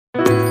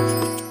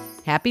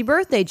Happy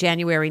birthday,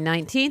 January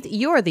 19th.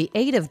 You're the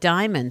Eight of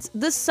Diamonds,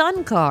 the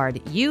Sun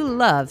card. You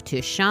love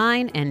to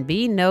shine and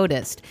be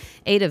noticed.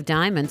 Eight of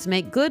Diamonds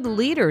make good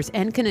leaders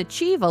and can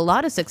achieve a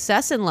lot of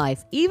success in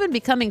life, even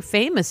becoming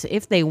famous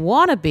if they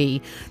want to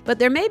be. But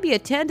there may be a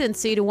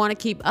tendency to want to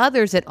keep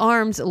others at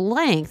arm's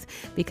length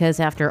because,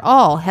 after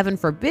all, heaven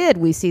forbid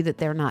we see that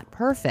they're not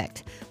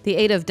perfect. The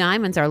Eight of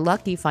Diamonds are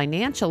lucky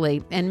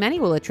financially, and many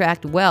will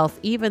attract wealth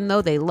even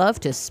though they love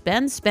to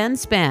spend.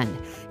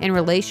 In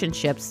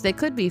relationships, they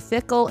could be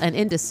fickle and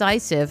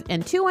indecisive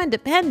and too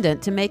independent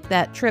to make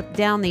that trip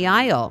down the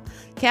aisle.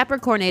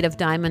 Capricorn Eight of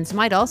Diamonds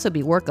might also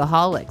be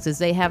workaholics as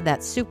they have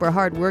that super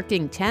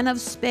hard-working 10 of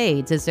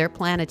Spades as their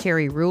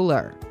planetary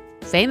ruler.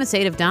 Famous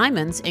Eight of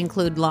Diamonds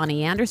include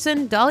Lonnie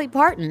Anderson, Dolly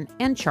Parton,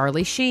 and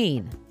Charlie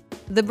Sheen.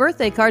 The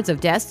Birthday Cards of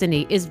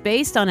Destiny is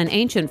based on an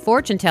ancient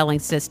fortune-telling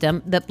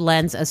system that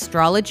blends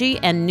astrology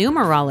and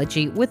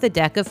numerology with a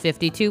deck of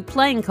 52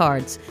 playing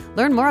cards.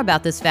 Learn more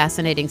about this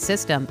fascinating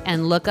system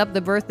and look up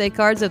the birthday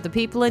cards of the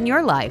people in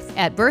your life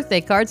at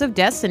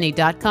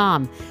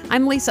birthdaycardsofdestiny.com.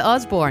 I'm Lisa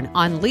Osborne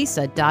on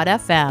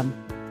Lisa.fm.